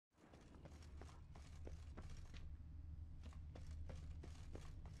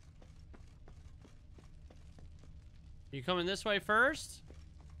You coming this way first?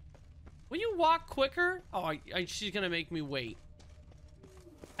 Will you walk quicker? Oh, she's gonna make me wait.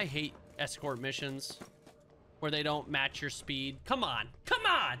 I hate escort missions where they don't match your speed. Come on, come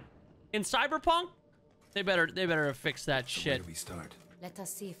on! In Cyberpunk, they better fix that shit. Where do we start? Let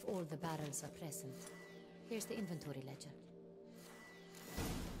us see if all the barrels are present. Here's the inventory ledger.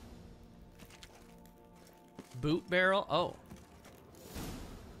 Boot barrel. Oh.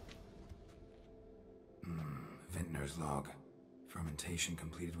 Vintner's log. Fermentation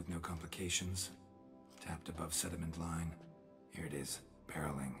completed with no complications. Tapped above sediment line. Here it is.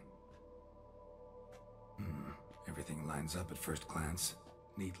 Barreling. Everything lines up at first glance.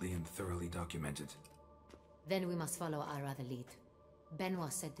 Neatly and thoroughly documented. Then we must follow our other lead.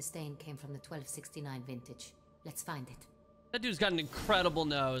 Benoit said the stain came from the 1269 vintage. Let's find it. That dude's got an incredible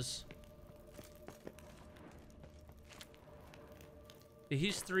nose. The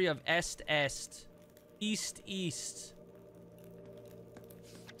history of Est. East.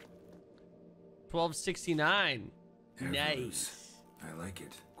 1269. Nice. I like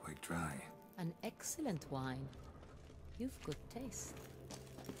it. Quite dry. An excellent wine. You've good taste.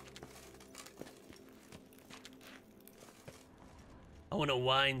 I want a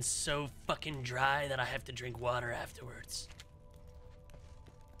wine so fucking dry that I have to drink water afterwards.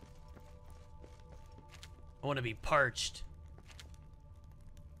 I want to be parched.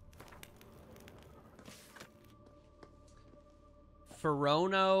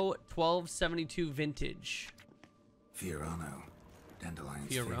 Fiorano 1272 vintage. Fiorano. Dandelion's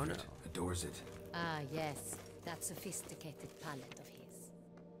Fiorano. favorite. Adores it. Ah, yes. That sophisticated palate of his.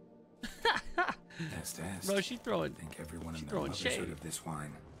 Est. Bro, she's throwing. I think everyone in the throwing mother's heard shade. of this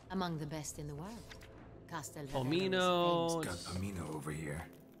wine. Among the best in the world. Castel Pomino. Got Pomino over here.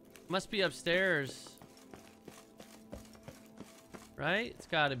 Must be upstairs. Right? It's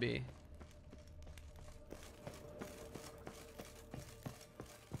gotta be.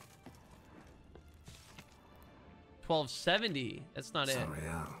 $12.70. That's not it. San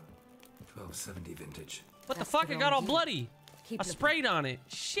Real. 1270 vintage. What the That's fuck? the I got all wrong bloody. Keep I looking. sprayed on it.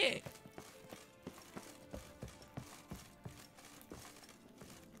 Shit.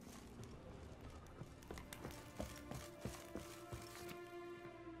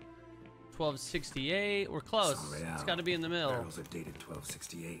 $12.68. We're close. San Real. It's got to be in the middle. Barrels are dated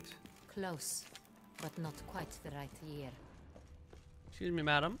 1268. Close, but not quite the right year. Excuse me,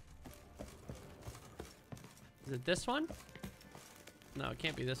 madam. Is it this one? No, it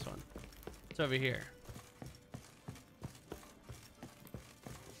can't be this one. It's over here.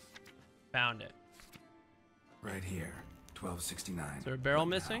 Found it. Right here. 1269. Is there a barrel What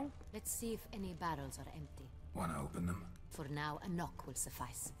now? missing? Let's see if any barrels are empty. Wanna open them? For now, a knock will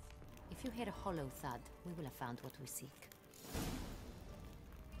suffice. If you hear a hollow thud, we will have found what we seek.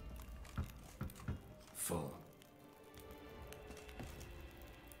 Full.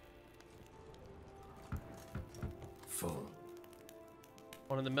 Full.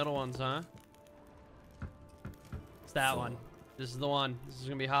 One of the middle ones, huh? It's that Full. one. This is the one. This is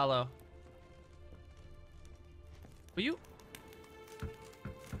gonna be hollow. Will you?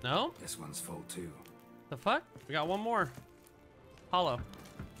 No? This one's full too. The fuck? We got one more. Hollow.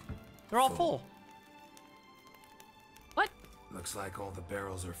 They're all Full. full. What? Looks like all the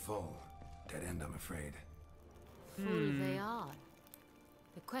barrels are full. Dead end, I'm afraid. Full they are.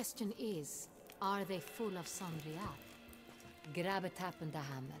 The question is, are they full of Sangria? Grab a tap and a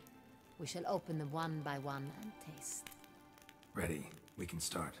hammer. We shall open them one by one and taste. Ready. We can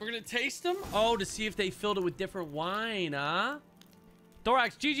start. We're gonna taste them? Oh, to see if they filled it with different wine, huh?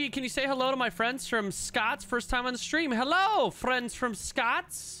 Thorax, GG, can you say hello to my friends from Scots? First time on the stream. Hello, friends from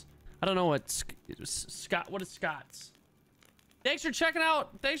Scots. I don't know what Scott. What is Scots? Thanks for checking out.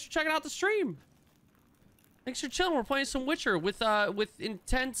 Thanks for checking out the stream. Thanks for chilling. We're playing some Witcher with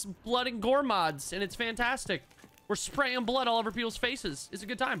intense blood and gore mods, and it's fantastic. We're spraying blood all over people's faces. It's a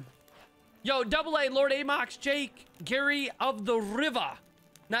good time. Yo, Double A, Lord Amox, Jake, Gary of the River,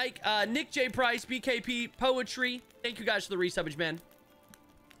 Nick J. Price, BKP, Poetry. Thank you guys for the resubbage, man.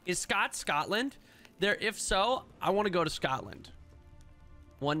 Is Scotland? There, if so, I want to go to Scotland.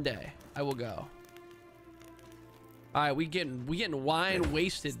 One day, I will go. All right, we getting wine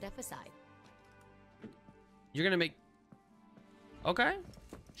wasted. Step aside. You're gonna make. Okay,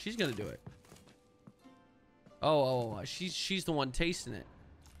 she's gonna do it. Oh, she's the one tasting it.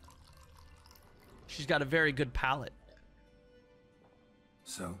 She's got a very good palate.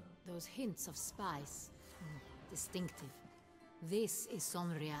 So, Those hints of spice. Distinctive. This is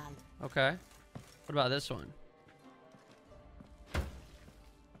Sonreal. Okay. What about this one?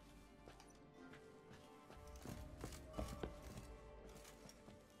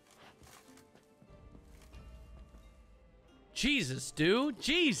 Jesus, dude.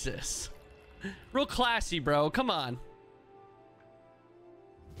 Jesus. Real classy, bro. Come on.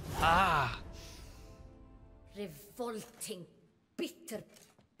 Ah. Revolting, bitter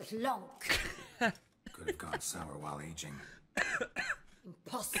plonk. Could have gone sour while aging.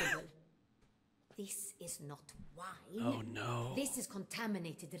 Impossible. This is not wine. Oh, no. This is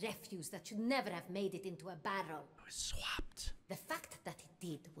contaminated refuse that should never have made it into a barrel. It was swapped. The fact that it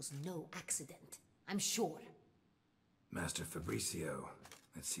did was no accident, I'm sure. Master Fabricio.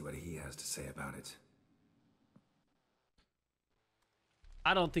 Let's see what he has to say about it.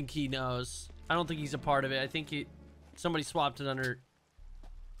 I don't think he knows. I don't think he's a part of it. I think somebody swapped it under.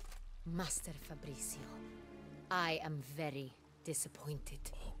 Master Fabricio, I am very disappointed.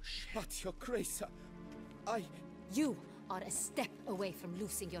 Oh, shit. But your grace, I... You are a step away from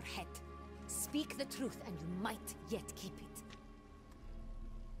losing your head. Speak the truth and you might yet keep it.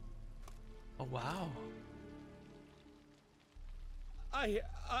 Oh, wow.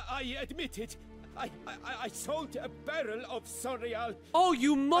 I admit it. I sold a barrel of Sonreal. Oh,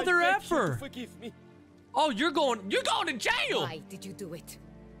 you mother I beg you effer. to forgive me. Oh, you're going to jail. Why did you do it?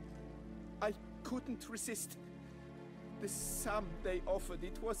 I couldn't resist. The sum they offered,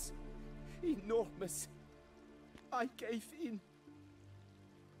 it was enormous. I gave in.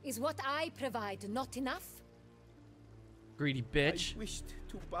 Is what I provide not enough? Greedy bitch. I wished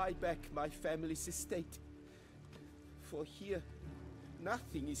to buy back my family's estate. For here,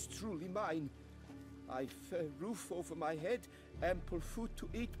 nothing is truly mine. I've a roof over my head, ample food to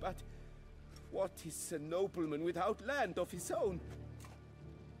eat, but what is a nobleman without land of his own?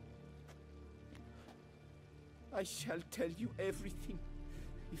 I shall tell you everything,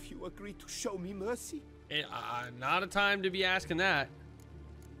 if you agree to show me mercy. Not a time to be asking that.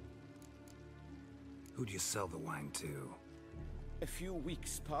 Who'd you sell the wine to? A few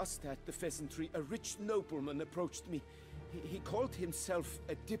weeks past at the pheasantry, a rich nobleman approached me. He called himself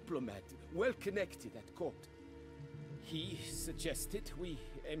a diplomat, well connected at court. He suggested we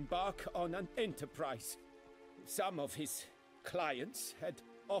embark on an enterprise. Some of his clients had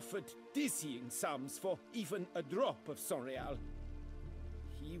offered dizzying sums for even a drop of Sonreal.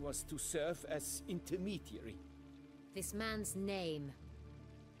 He was to serve as intermediary. This man's name.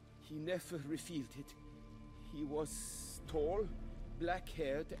 He never revealed it. He was tall,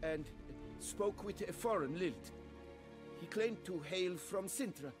 black-haired, and spoke with a foreign lilt. He claimed to hail from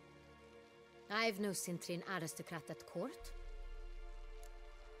Sintra. I've no Cintrian aristocrat at court.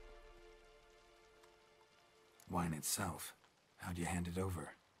 Wine itself. How'd you hand it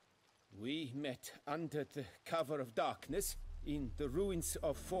over? We met under the cover of darkness in the ruins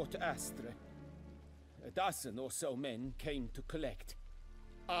of Fort Astre. A dozen or so men came to collect.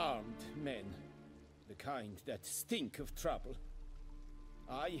 Armed men. The kind that stink of trouble.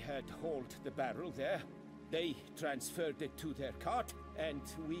 I had hauled the barrel there. They transferred it to their cart, and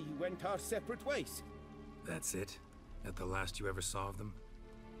we went our separate ways. That's it? That the last you ever saw of them?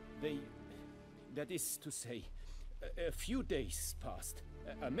 That is to say, a few days passed.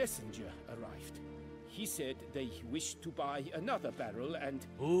 A messenger arrived. He said they wished to buy another barrel and...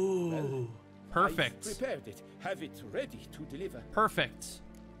 Ooh, well, perfect. I've prepared it, have it ready to deliver. Perfect.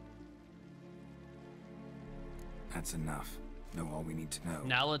 That's enough. Know all we need to know.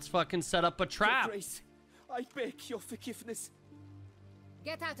 Now let's fucking set up a Your trap. Grace, I beg your forgiveness.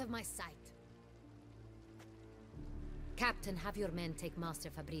 Get out of my sight. Captain, have your men take Master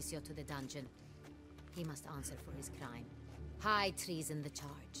Fabricio to the dungeon. He must answer for his crime. High treason the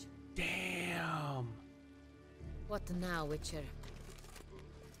charge. Damn. What now, Witcher?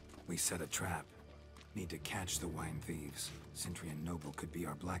 We set a trap. Need to catch the wine thieves. Cintrian Noble could be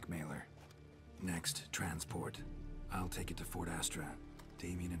our blackmailer. Next, transport. I'll take it to Fort Astra.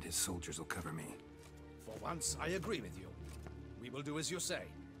 Damien and his soldiers will cover me. For once, I agree with you. We will do as you say.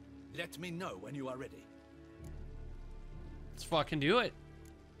 Let me know when you are ready. Let's fucking do it.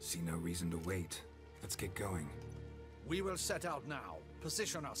 See no reason to wait. Let's get going. We will set out now.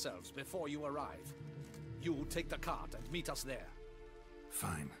 Position ourselves before you arrive. You take the cart and meet us there.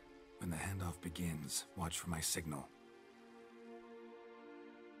 Fine. When the handoff begins, watch for my signal.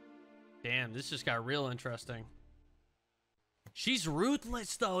 Damn, this just got real interesting. She's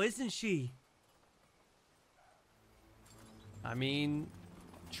ruthless though, isn't she? I mean,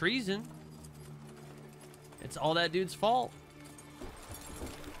 treason. It's all that dude's fault.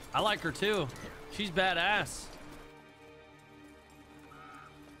 I like her too. She's badass.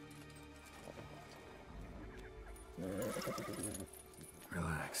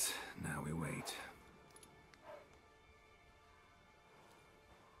 Relax. Now we wait.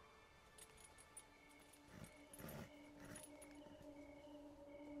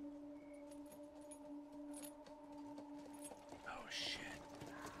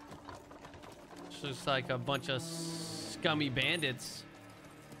 It's just like a bunch of scummy bandits.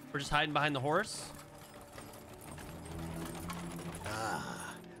 We're just hiding behind the horse.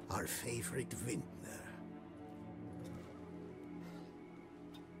 Ah, our favorite vintner.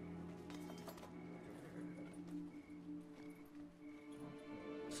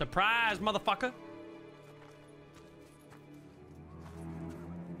 Surprise, motherfucker.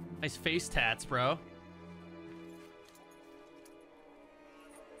 Nice face tats, bro.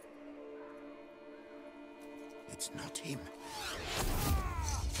 It's not him.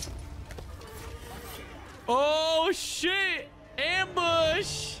 Oh, shit.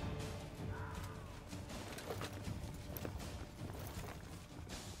 Ambush.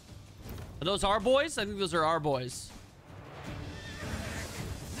 Are those our boys? I think those are our boys.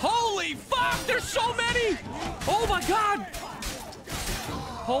 Holy fuck, there's so many. Oh my God.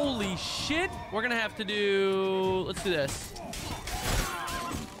 Holy shit. We're gonna have to do, let's do this.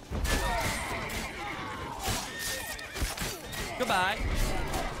 Goodbye.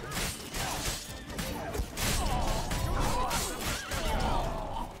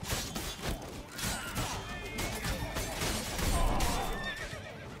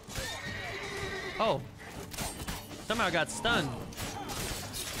 Oh, somehow I got stunned.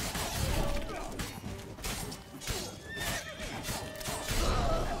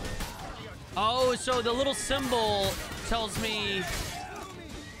 Oh, so the little symbol tells me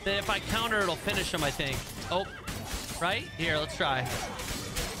that if I counter, it'll finish him, I think. Oh, right? Here, let's try.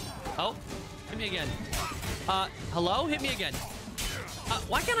 Oh, hit me again. Hello? Hit me again.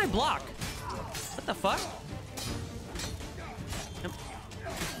 Why can't I block? What the fuck?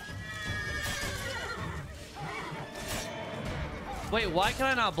 Wait, why can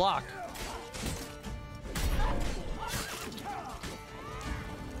I not block?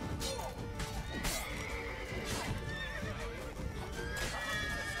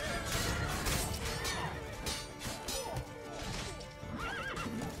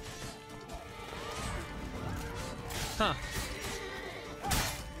 Huh.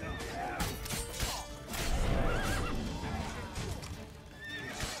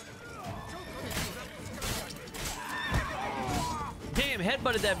 Damn,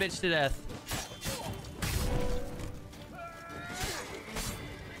 headbutted that bitch to death.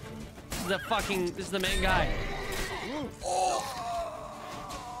 This is the main guy.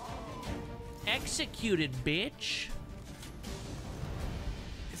 Executed, bitch.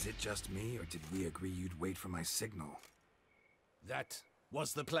 Is it just me, or did we agree you'd wait for my signal? That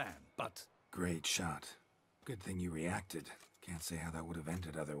was the plan, but... Great shot. Good thing you reacted. Can't say how that would have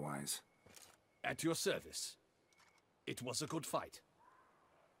ended otherwise. At your service. It was a good fight.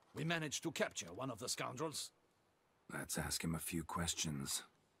 We managed to capture one of the scoundrels. Let's ask him a few questions.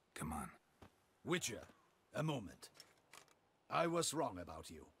 Come on. Witcher, a moment. I was wrong about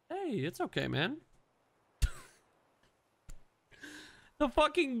you. Hey, it's okay, man. The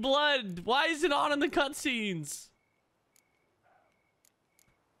fucking blood. Why is it on in the cutscenes?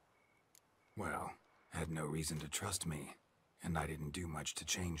 Well, had no reason to trust me, and I didn't do much to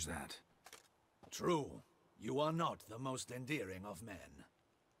change that. True. You are not the most endearing of men.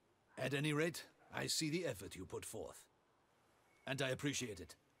 At any rate, I see the effort you put forth. And I appreciate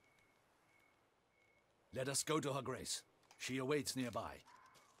it. Let us go to her grace. She awaits nearby.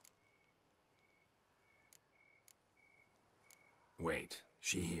 Wait,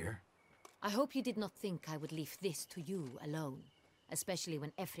 she here? I hope you did not think I would leave this to you alone, especially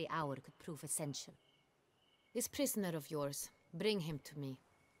when every hour could prove essential. This prisoner of yours, bring him to me.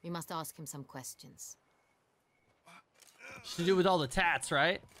 We must ask him some questions. To do with all the tats,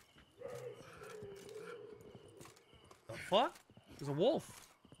 right? The fuck? There's a wolf.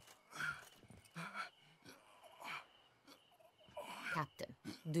 Captain,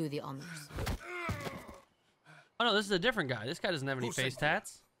 do the honors. Oh no, this is a different guy. This guy doesn't have any Who face said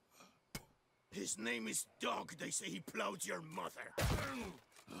tats. His name is Dog. They say he plowed your mother.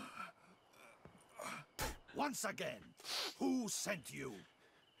 Once again, who sent you?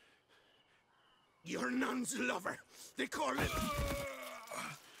 Your nun's lover. They call it...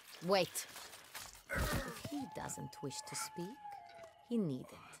 Wait. If he doesn't wish to speak, he needn't.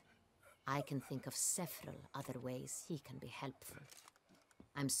 I can think of several other ways he can be helpful.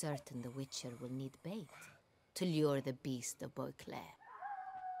 I'm certain the Witcher will need bait to lure the beast of Beauclair.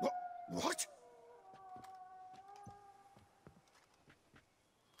 What?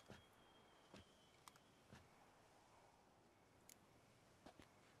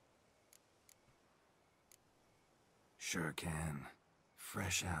 Sure can.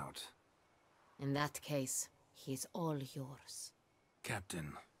 Fresh out. In that case, he's all yours.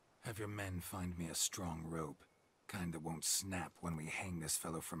 Captain, have your men find me a strong rope. Kind that won't snap when we hang this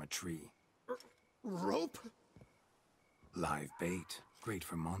fellow from a tree. Rope? Live bait. Great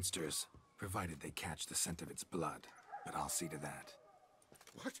for monsters, provided they catch the scent of its blood. But I'll see to that.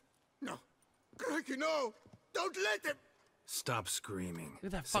 What? No. Crikey, no! Don't let him! Stop screaming. Look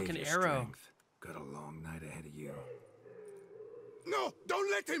at that Save fucking your arrow. strength. Got a long night ahead of you. No! Don't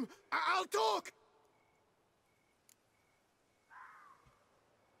let him! I'll talk!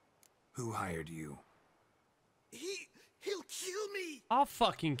 Who hired you? He'll kill me! I'll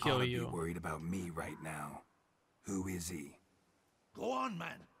fucking kill Oughta you. be worried about me right now. Who is he? Go on,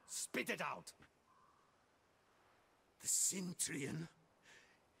 man. Spit it out. The Cintrian.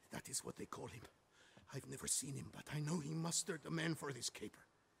 That is what they call him. I've never seen him, but I know he mustered the men for this caper.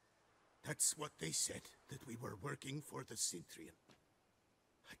 That's what they said, that we were working for the Cintrian.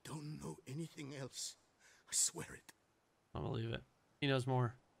 I don't know anything else. I swear it. I don't believe it. He knows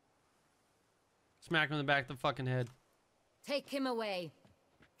more. Smack him in the back of the fucking head. Take him away.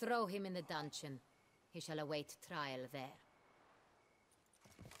 Throw him in the dungeon. He shall await trial there.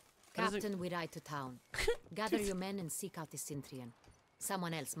 Captain, we ride to town. Gather your men and seek out the Cintrian.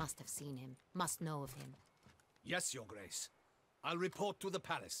 Someone else must have seen him, must know of him. Yes, Your Grace. I'll report to the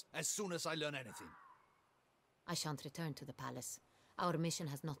palace as soon as I learn anything. I shan't return to the palace. Our mission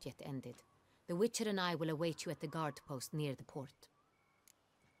has not yet ended. The Witcher and I will await you at the guard post near the port.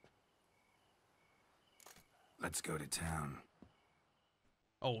 Let's go to town.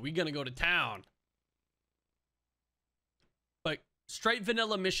 Oh, we gonna go to town. Like, straight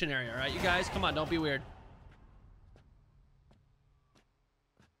vanilla missionary, alright, you guys? Come on, don't be weird.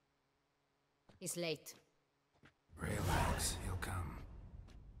 He's late. Relax, he'll come.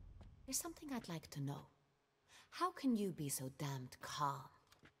 There's something I'd like to know. How can you be so damned calm?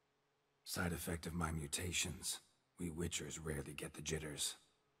 Side effect of my mutations. We Witchers rarely get the jitters.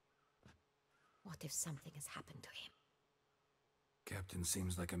 What if something has happened to him? Captain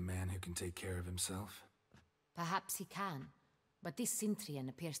seems like a man who can take care of himself. Perhaps he can, but this Cintrian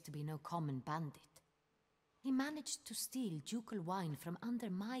appears to be no common bandit. He managed to steal ducal wine from under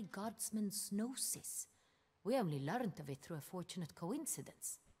my guardsman's noses. We only learned of it through a fortunate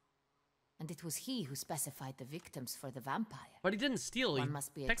coincidence. And it was he who specified the victims for the vampire. But he didn't steal, he One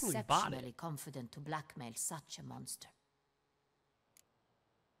must be technically bought exceptionally it. confident to blackmail such a monster.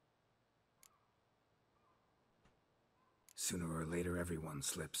 Sooner or later, everyone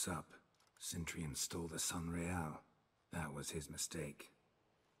slips up. Cintrian stole the Sun Real. That was his mistake.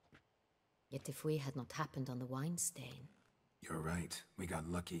 Yet if we had not happened on the wine stain... You're right. We got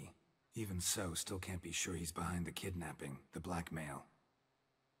lucky. Even so, still can't be sure he's behind the kidnapping, the blackmail.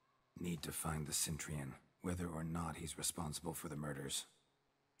 Need to find the Cintrian, whether or not he's responsible for the murders.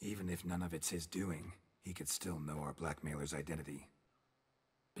 Even if none of it's his doing, he could still know our blackmailer's identity.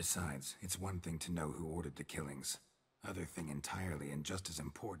 Besides, it's one thing to know who ordered the killings. Other thing entirely, and just as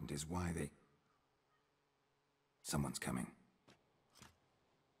important, is why they... Someone's coming.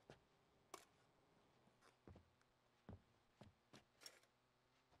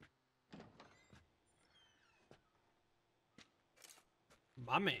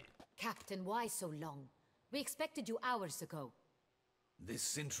 My man. Captain, why so long? We expected you hours ago. This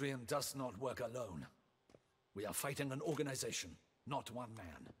Cintrian does not work alone. We are fighting an organization, not one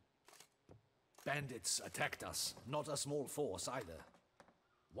man. Bandits attacked us, not a small force either.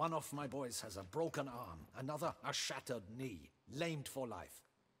 One of my boys has a broken arm, another a shattered knee, lamed for life.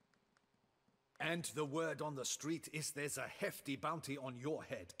 And the word on the street is there's a hefty bounty on your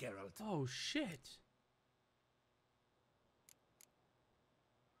head, Geralt. Oh, shit.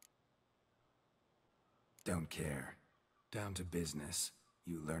 Don't care. Down to business.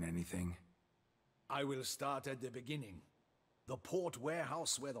 You learn anything? I will start at the beginning. The port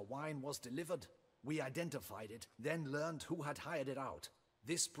warehouse where the wine was delivered. We identified it, then learned who had hired it out.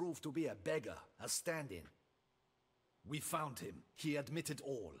 This proved to be a beggar, a stand-in. We found him. He admitted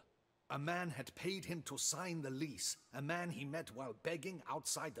all. A man had paid him to sign the lease, a man he met while begging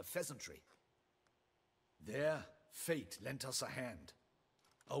outside the pheasantry. There, fate lent us a hand.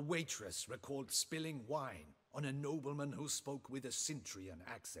 A waitress recalled spilling wine on a nobleman who spoke with a Cintrian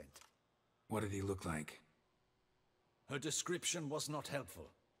accent. What did he look like? Her description was not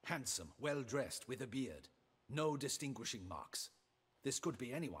helpful. Handsome, well-dressed, with a beard. No distinguishing marks. This could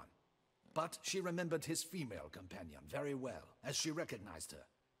be anyone. But she remembered his female companion very well, as she recognized her.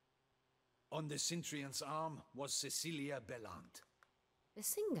 On the Cintrian's arm was Cecilia Bellant. The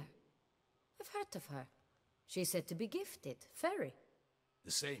singer? I've heard of her. She's said to be gifted, fairy.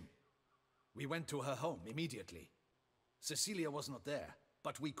 The same. We went to her home immediately. Cecilia was not there,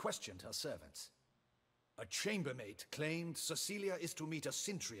 but we questioned her servants. A chambermaid claimed Cecilia is to meet a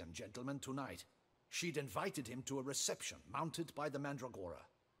Cintrian gentleman tonight. She'd invited him to a reception mounted by the Mandragora.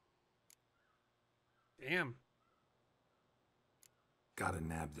 Damn. Gotta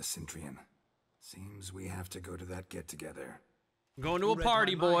nab the Cintrian. Seems we have to go to that get-together. Going to a Read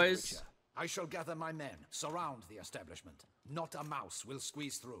party, my mind, boys. Witcher. I shall gather my men, surround the establishment. Not a mouse will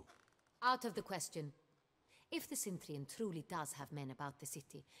squeeze through. Out of the question. If the Cintrian truly does have men about the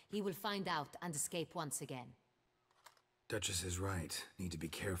city, he will find out and escape once again. Duchess is right. Need to be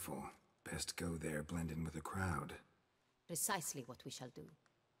careful. Best go there, blend in with the crowd. Precisely what we shall do.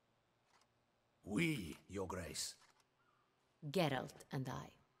 We, your grace. Geralt and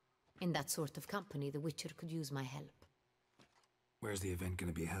I. In that sort of company, the Witcher could use my help. Where's the event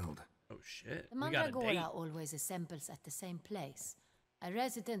gonna be held? Oh shit. The We got a date. Mandragora always assembles at the same place, a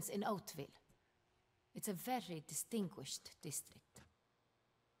residence in Oatville. It's a very distinguished district.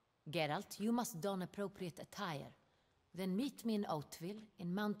 Geralt, you must don appropriate attire. Then meet me in Oatville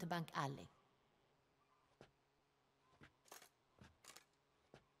in Mountebank Alley.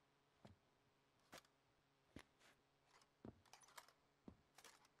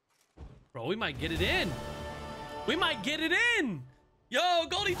 Bro, we might get it in. We might get it in. Yo,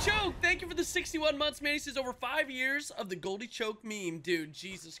 Goldie Choke, thank you for the 61 months, man. He says over 5 years of the Goldie Choke meme. Dude,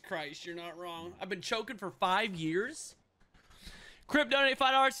 Jesus Christ, you're not wrong. I've been choking for 5 years. Crip donated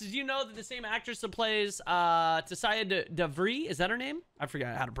 $5. Did you know that the same actress that plays Tasia DeVry, is that her name? I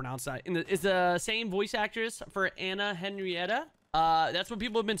forgot how to pronounce that. Is the same voice actress for Anna Henrietta? That's what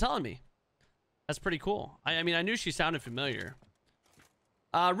people have been telling me. That's pretty cool. I mean, I knew she sounded familiar.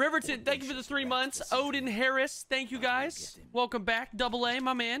 Riverton, thank you for the 3 months. Odin Harris, thank you guys. Welcome back. Double A,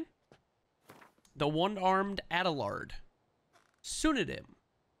 my man. The one-armed Adelard. Sunadim.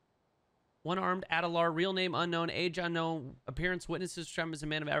 One-armed Adelar, real name unknown, age unknown, appearance witnesses describe him as a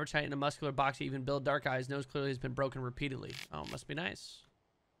man of average height and a muscular, boxy, even build, dark eyes, nose clearly has been broken repeatedly. Oh, must be nice.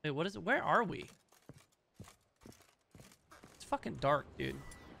 Wait, what is it? Where are we? It's fucking dark, dude.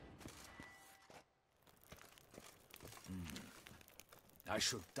 I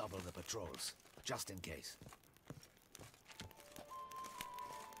should double the patrols, just in case.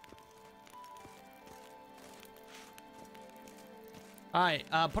 All right,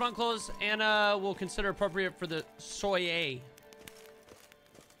 put on clothes. Anna will consider appropriate for the soirée.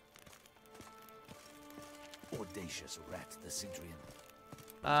 Audacious rat, the Cintrian.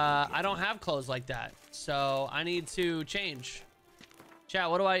 I don't have clothes like that, so I need to change. Chat,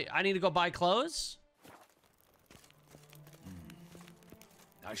 what do I need to go buy clothes?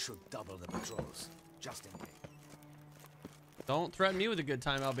 I should double the patrols, just in case. Don't threaten me with a good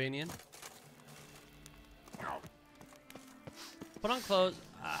time, Albanian. Put on clothes.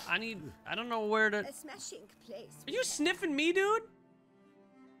 I don't know where to... A smashing place. Are you sniffing me, dude?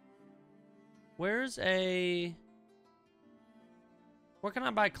 Where's a... Where can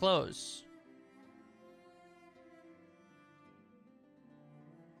I buy clothes?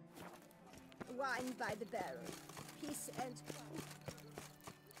 Wine by the barrel. Peace and...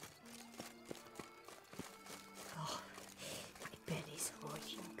 Oh, my belly's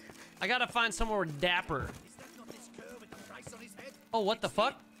hurting. I gotta find somewhere dapper. Oh, what the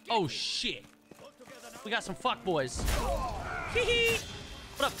fuck? Oh, shit. We got some fuck boys. Hee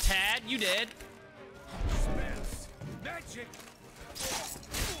What up, Tad? You dead? Smells magic.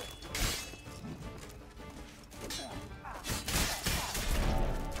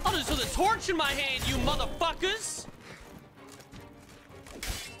 Oh, there's a torch in my hand, you motherfuckers!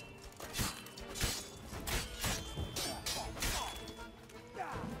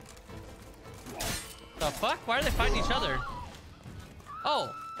 The fuck? Why are they fighting each other?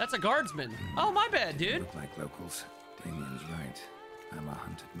 Oh, that's a guardsman. Oh, my bad, dude. Look like locals. Damien's right. I'm a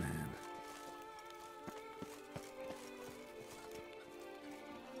hunted man.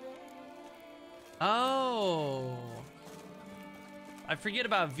 Oh. I forget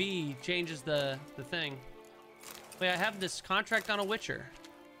about V changes the thing. Wait, I have this contract on a Witcher.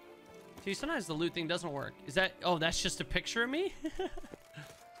 See, sometimes the loot thing doesn't work. Is that... Oh, that's just a picture of me?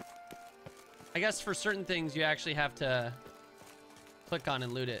 I guess for certain things, you actually have to click on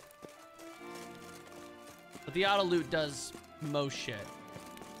and loot it. But the auto loot does most shit.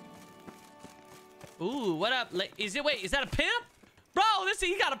 Ooh, what up? Is it... Wait, is that a pimp? Bro,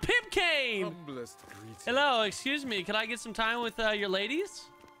 he got a pimp cane. Humblest greeting. Hello, excuse me. Can I get some time with your ladies?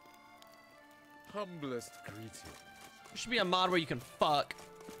 Humblest greeting. There should be a mod where you can fuck.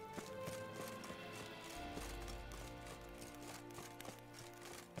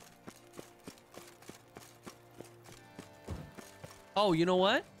 Oh, you know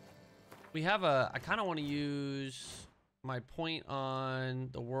what? We have a... I kind of want to use my point on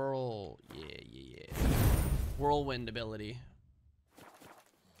the whirl... Yeah. Whirlwind ability.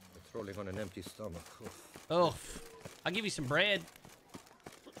 Patrolling on an empty stomach. Oof. Oh, I'll give you some bread.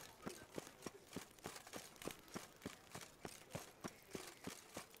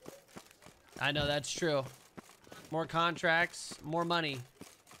 I know, that's true. More contracts, more money.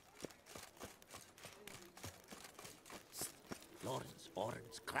 Lawrence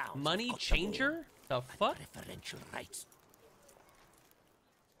Oran's crown. Money changer? The fuck? Preferential rights.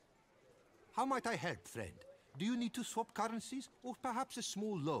 How might I help, friend? Do you need to swap currencies, or perhaps a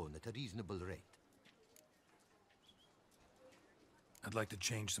small loan at a reasonable rate? I'd like to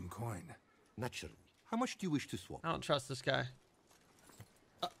change some coin. Naturally. How much do you wish to swap? I don't trust this guy.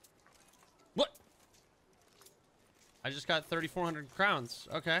 What? I just got 3,400 crowns.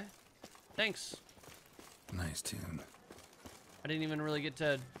 Okay. Thanks. Nice tune. I didn't even really get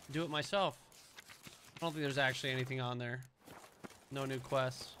to do it myself. I don't think there's actually anything on there. No new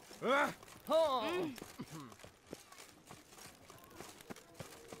quests.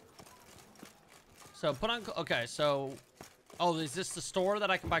 So put on, okay, so, oh, is this the store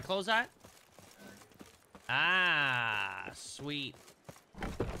that I can buy clothes at? Ah, sweet.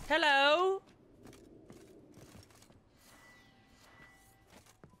 Hello?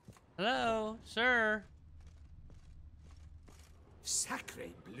 Hello, sir. Sacre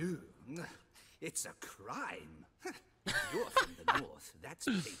bleu. It's a crime. You're from the north, that's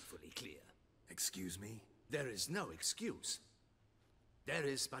painfully clear. Excuse me? There is no excuse. There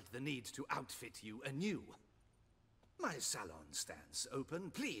is but the need to outfit you anew. My salon stands open.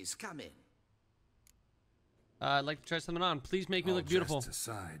 Please come in. I'd like to try something on. Please make me look beautiful. All jests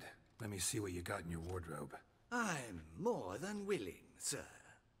aside, let me see what you got in your wardrobe. I'm more than willing, sir.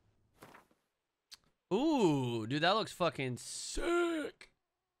 Ooh, dude, that looks fucking sick.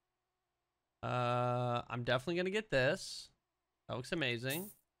 I'm definitely gonna get this. That looks amazing.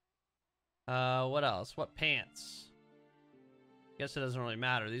 What else? What pants? Guess it doesn't really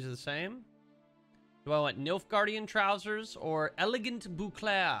matter. These are the same. Do I want Nilfgaardian trousers or elegant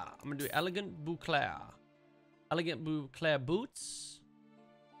bouclair? I'm gonna do elegant bouclair. Elegant bouclair boots.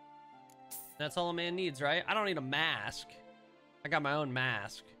 That's all a man needs, right? I don't need a mask. I got my own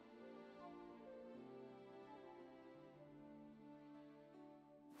mask.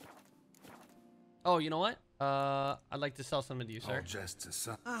 Oh, you know what? I'd like to sell something to you, sir. All jests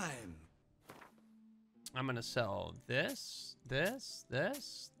aside. I'm gonna sell this, this,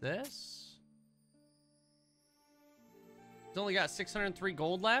 this, this. He's only got 603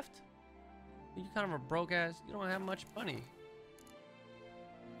 gold left? You kind of a broke ass. You don't have much money.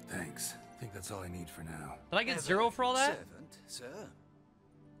 Thanks. I think that's all I need for now. Did I get 0 for all that? Servant, sir.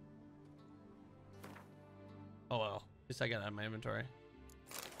 Oh well. At least I got it out of my inventory.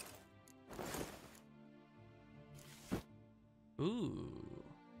 Ooh.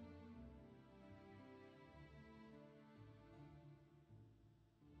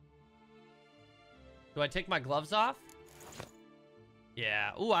 Do I take my gloves off?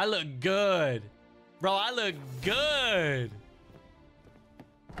 Yeah. Ooh, I look good. Bro, I look good.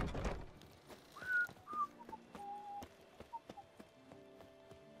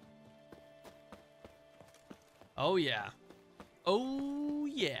 Oh, yeah. Oh,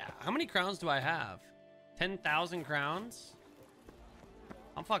 yeah. How many crowns do I have? 10,000 crowns?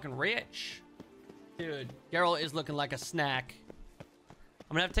 I'm fucking rich. Dude, Geralt is looking like a snack.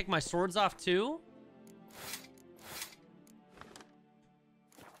 I'm gonna have to take my swords off, too.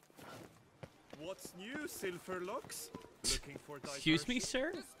 What's new, Silverlocks? Looking for Excuse me,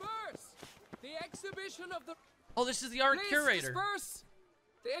 sir? Disperse! The exhibition of the... Oh, this is the art Please curator. disperse!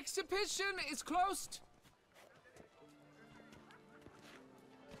 The exhibition is closed.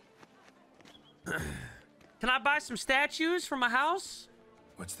 Can I buy some statues for my house?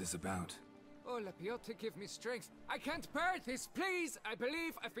 What's this about? Oh, Lapiota, give me strength. I can't bear this, please. I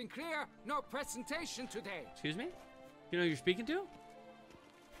believe I've been clear. No presentation today. Excuse me? You know who you're speaking to?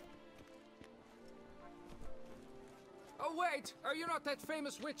 Oh, wait. Are you not that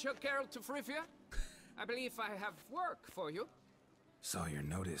famous witch, Geralt of Rivia? I believe I have work for you. Saw your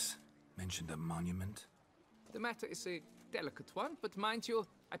notice. Mentioned a monument. The matter is a delicate one, but mind you,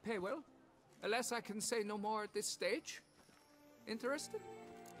 I pay well. Alas, I can say no more at this stage. Interested?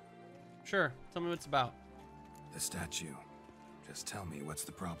 Sure. Tell me what it's about. The statue. Just tell me what's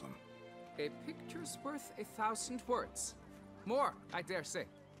the problem. A picture's worth 1,000 words. More, I dare say.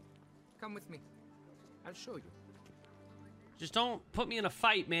 Come with me. I'll show you. Just don't put me in a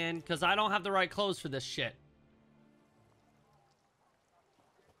fight, man, because I don't have the right clothes for this shit.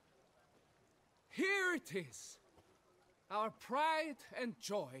 Here it is. Our pride and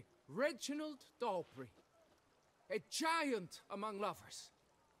joy, Reginald Dalbury. A giant among lovers.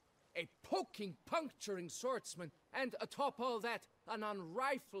 A poking, puncturing swordsman, and atop all that, an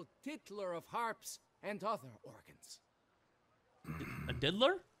unrifled tiddler of harps and other organs. A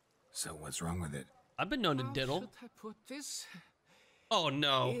diddler? So what's wrong with it? I've been known to How diddle. should I put this? Oh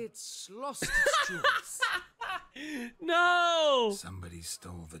no. It's lost its jewels. No! Somebody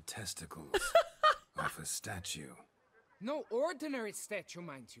stole the testicles off a statue. No ordinary statue,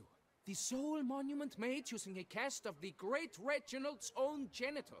 mind you. The sole monument made using a cast of the great Reginald's own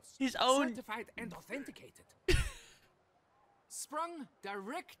genitals. His own... Certified and authenticated. Sprung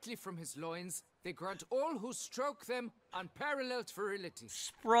directly from his loins, they grant all who stroke them unparalleled virility.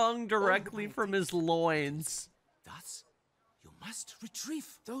 Sprung directly from his loins. Thus, you must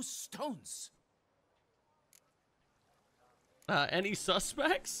retrieve those stones. Any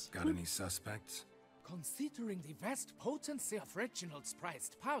suspects? Got any suspects? Considering the vast potency of Reginald's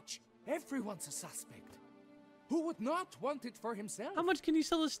prized pouch, everyone's a suspect. Who would not want it for himself? How much can you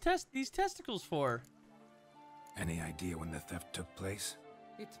sell these testicles for? Any idea when the theft took place?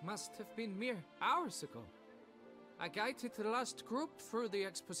 It must have been mere hours ago. I guided the last group through the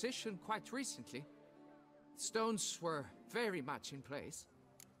exposition quite recently. Stones were very much in place.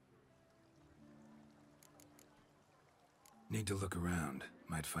 Need to look around.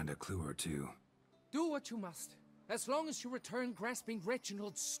 Might find a clue or two. Do what you must, as long as you return grasping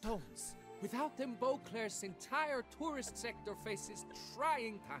Reginald's stones. Without them, Beauclair's entire tourist sector faces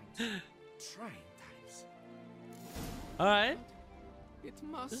trying times. Trying times. Alright. It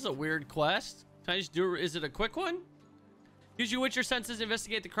must. This is a weird quest. Can I just do... Is it a quick one? Use your Witcher senses to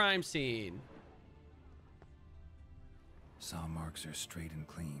investigate the crime scene. Saw marks are straight and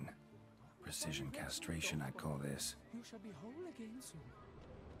clean. Precision castration, I'd call this. You shall be whole again soon.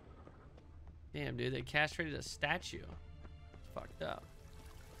 Damn, dude, they castrated a statue. It's fucked up.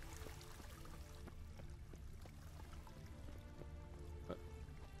 What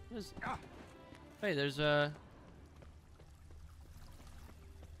is... Hey, there's a...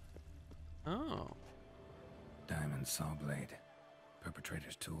 Oh. Diamond saw blade.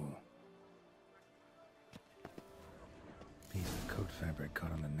 Perpetrator's tool. Piece of coat fabric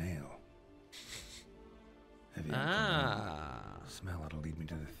caught on the nail. Heavy smell ought to lead me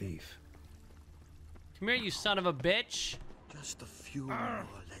to the thief. Come here, you son of a bitch. Just a few more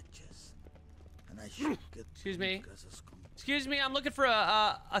ledges, and I should get. Excuse me. Excuse me, I'm looking for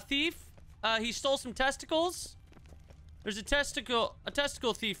a thief. He stole some testicles. There's a testicle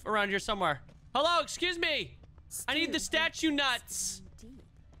thief around here somewhere. Hello, excuse me. I need the statue nuts.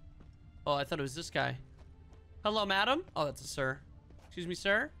 Oh, I thought it was this guy. Hello, madam. Oh, that's a sir. Excuse me,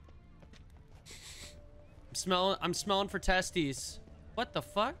 sir. I'm smelling for testes. What the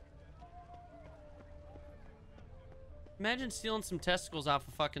fuck? Imagine stealing some testicles off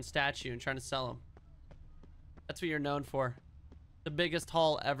a fucking statue and trying to sell them. That's what you're known for. The biggest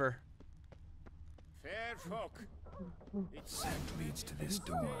haul ever. Fair folk. It's Scent leads to this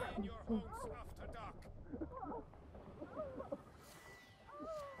door. your own stuff to dock.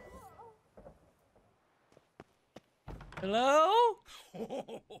 Hello?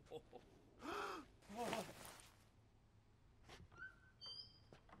 Oh,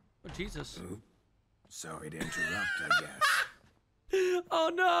 Jesus. Ooh. Sorry to interrupt, I guess. Oh,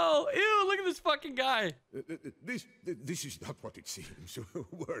 no. Ew, look at this fucking guy. This is not what it seems.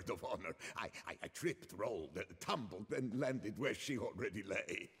 Word of honor. I tripped, rolled, tumbled, and landed where she already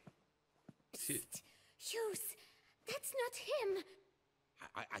lay. Hughes, that's not him.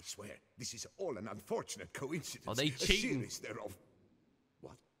 I swear, this is all an unfortunate coincidence. Oh, they cheating. A series thereof.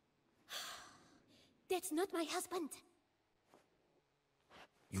 What? That's not my husband.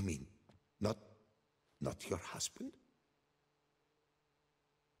 You mean, not your husband?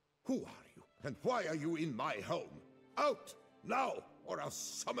 Who are you, and why are you in my home? Out, now, or I'll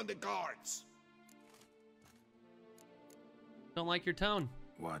summon the guards. Don't like your tone.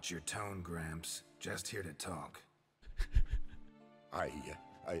 Watch your tone, Gramps. Just here to talk. I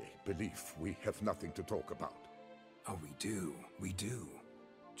believe we have nothing to talk about. Oh, we do.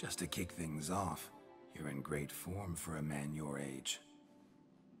 Just to kick things off, you're in great form for a man your age.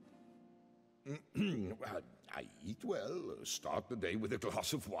 I eat well, start the day with a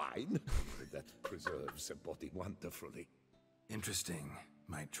glass of wine. That preserves the body wonderfully. Interesting.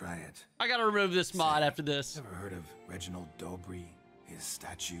 Might try it. I gotta remove this mod after this. Ever heard of Reginald Dobry, his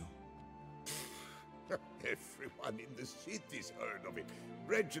statue? Everyone in the city's heard of it.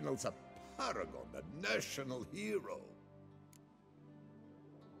 Reginald's a paragon, a national hero.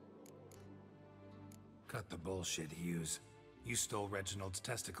 Cut the bullshit, Hughes. You stole Reginald's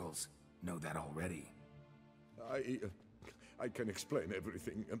testicles. Know that already. I can explain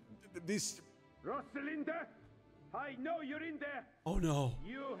everything. This... Rosalinda, I know you're in there. Oh, no.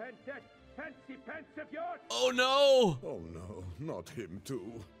 You and that fancy pants of yours. Oh, no. Oh, no, not him,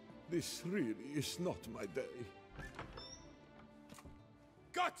 too. This really is not my day.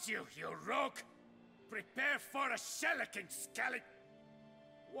 Got you, you rogue! Prepare for a shellacking, scallop!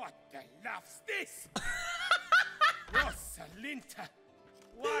 What the laugh's this? Rosalinda!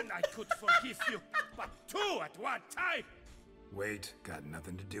 One I could forgive you, but two at one time! Wait, got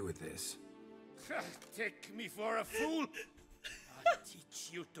nothing to do with this. Take me for a fool? I'll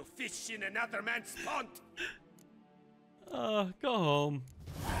teach you to fish in another man's pond! Go home.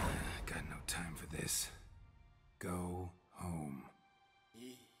 Got no time for this. Go home.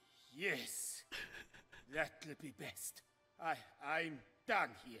 Yes, that'll be best. I'm done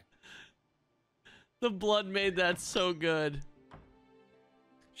here. The blood made that so good.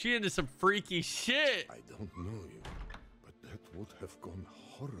 She into some freaky shit. I don't know you, but that would have gone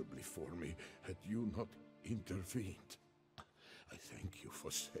horribly for me had you not intervened. I thank you for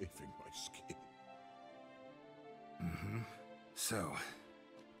saving my skin. So,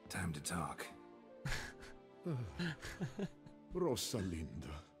 time to talk.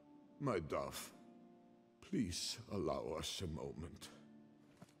 Rosalinda, my dove, please allow us a moment.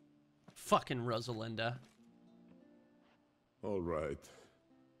 Fucking Rosalinda. All right.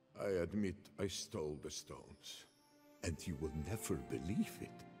 I admit I stole the stones. And you will never believe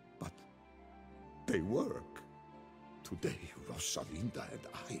it, but they work. Today, Rosalinda and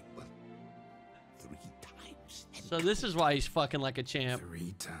I will 3 times. So this is why he's fucking like a champ.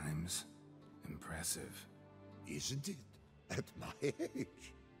 3 times? Impressive. Isn't it? At my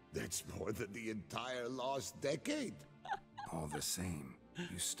age. That's more than the entire lost decade. All the same,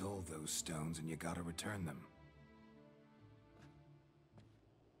 you stole those stones and you gotta return them.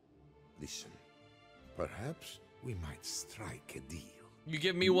 Listen, perhaps we might strike a deal. You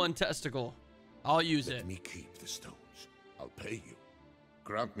give me 1 testicle, I'll use it. Let me keep the stones. I'll pay you.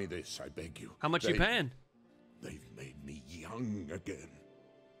 Grant me this, I beg you. How much you paying? They've made me young again.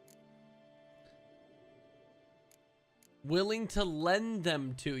 Willing to lend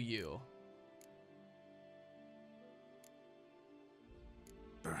them to you.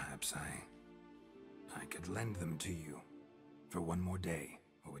 Perhaps I could lend them to you for 1 more day.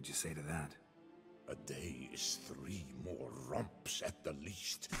 What would you say to that? A day is 3 more romps at the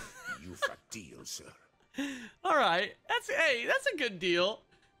least. You've a deal, sir. All right, that's a good deal.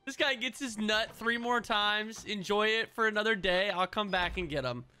 This guy gets his nut 3 more times. Enjoy it for another day. I'll come back and get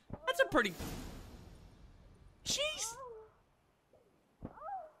him. That's a pretty. Jeez.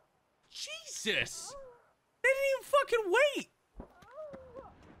 Jesus. They didn't even fucking wait.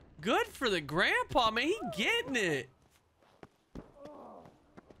 Good for the grandpa, man. He getting it.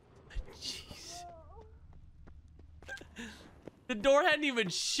 Jeez. The door hadn't even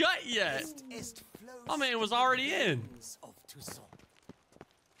shut yet. My man was already in.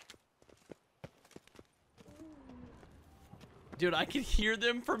 Dude, I can hear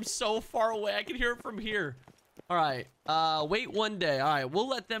them from so far away. I can hear it from here. All right. Wait 1 day. All right, we'll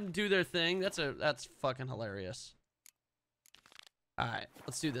let them do their thing. That's fucking hilarious. All right,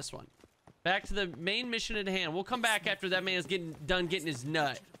 let's do this one. Back to the main mission at hand. We'll come back after that man's done getting his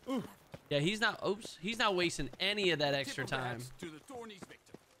nut. Yeah, he's not wasting any of that extra time.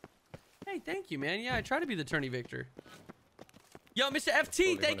 Hey, thank you, man. Yeah, I try to be the tourney victor. Yo, Mr.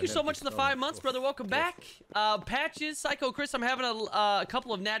 FT, thank you so much for the 5 months, brother. Welcome back. Patches, Psycho Chris, I'm having a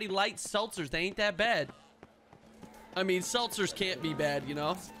couple of Natty Light seltzers. They ain't that bad. I mean, seltzers can't be bad, you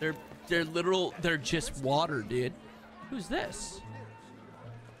know? They're just water, dude. Who's this?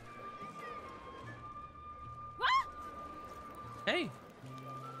 Hey,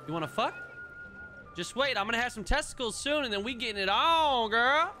 you want to fuck? Just wait, I'm gonna have some testicles soon, and then we getting it on,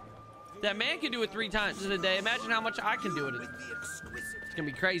 girl. That man can do it 3 times in a day. Imagine how much I can do it. It's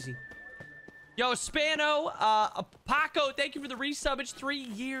gonna be crazy. Yo, Spano, Paco, thank you for the resub. It's 3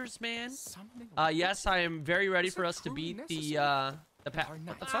 years, man. Yes, I am very ready for us to beat the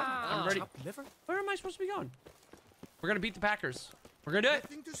What's up? I'm ready. Where am I supposed to be going? We're gonna beat the Packers. We're gonna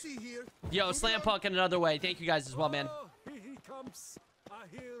do it. Yo, Slam Punk in another way. Thank you guys as well, man.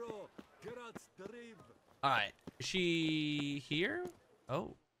 All right, is she here?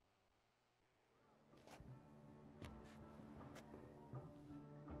 Oh.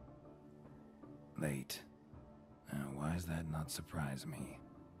 Late. Why does that not surprise me?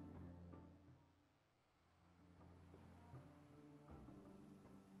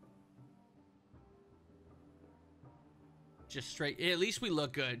 Just straight. At least we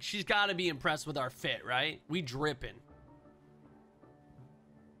look good. She's got to be impressed with our fit, right? We dripping.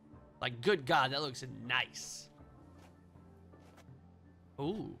 Like, good God, that looks nice.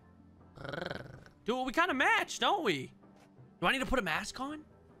 Ooh. Dude, we kind of match, don't we? Do I need to put a mask on?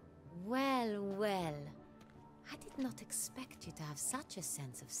 Well, well. I did not expect you to have such a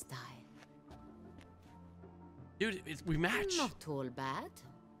sense of style. Dude, we match. Not all bad.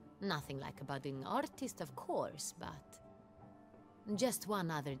 Nothing like a budding artist, of course, but Just one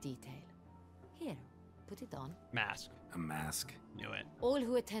other detail. Here, put it on. Mask. A mask? Knew it. All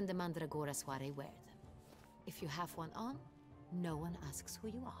who attend the Mandragora soiree wear them. If you have one on, no one asks who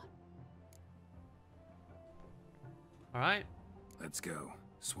you are. All right. Let's go.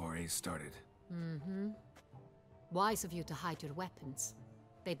 Soiree started. Mm-hmm. Wise of you to hide your weapons.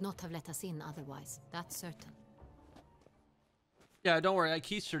 They'd not have let us in otherwise, that's certain. Yeah, don't worry. I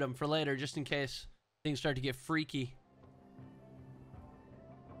keistered them for later, just in case things start to get freaky.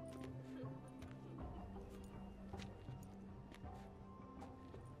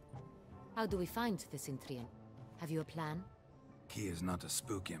 How do we find the Cintrian? Have you a plan? Key is not to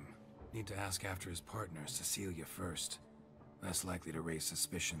spook him. Need to ask after his partner, Cecilia, first. Less likely to raise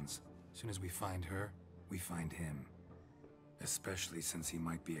suspicions. Soon as we find her, we find him. Especially since he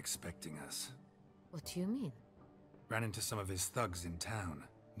might be expecting us. What do you mean? Ran into some of his thugs in town.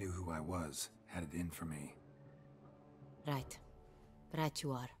 Knew who I was. Had it in for me. Right. Right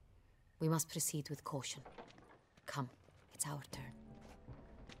you are. We must proceed with caution. Come, it's our turn.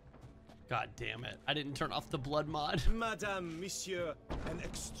 God damn it. I didn't turn off the blood mod. Madame, Monsieur, an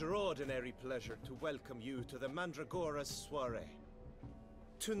extraordinary pleasure to welcome you to the Mandragora's soiree.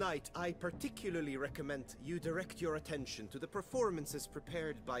 Tonight, I particularly recommend you direct your attention to the performances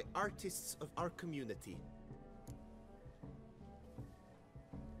prepared by artists of our community.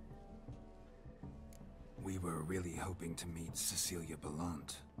 We were really hoping to meet Cecilia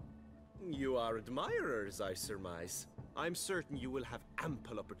Bellant. You are admirers, I surmise. I'm certain you will have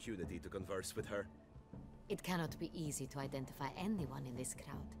ample opportunity to converse with her. It cannot be easy to identify anyone in this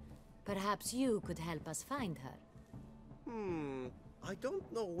crowd. Perhaps you could help us find her. I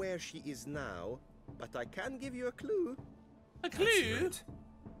don't know where she is now, but I can give you a clue. A clue?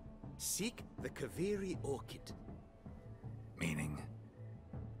 Seek the Kaviri orchid. Meaning?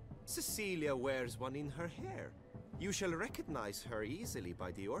 Cecilia wears one in her hair. You shall recognize her easily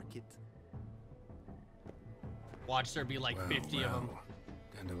by the orchid. Watch there be like 50 of them.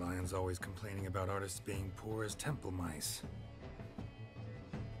 Dandelion's always complaining about artists being poor as temple mice.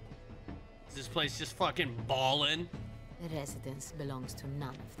 Is this place just fucking ballin'? The residence belongs to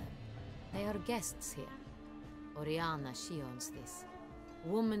none of them. They are guests here. Oriana, she owns this.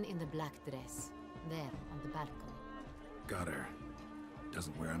 Woman in the black dress, there on the balcony. Got her.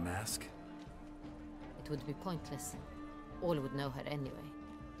 Doesn't wear a mask? It would be pointless. All would know her anyway.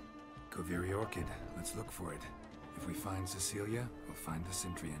 Kaviri orchid. Let's look for it. If we find Cecilia, we'll find the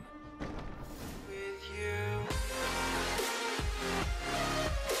Cintrian. With you.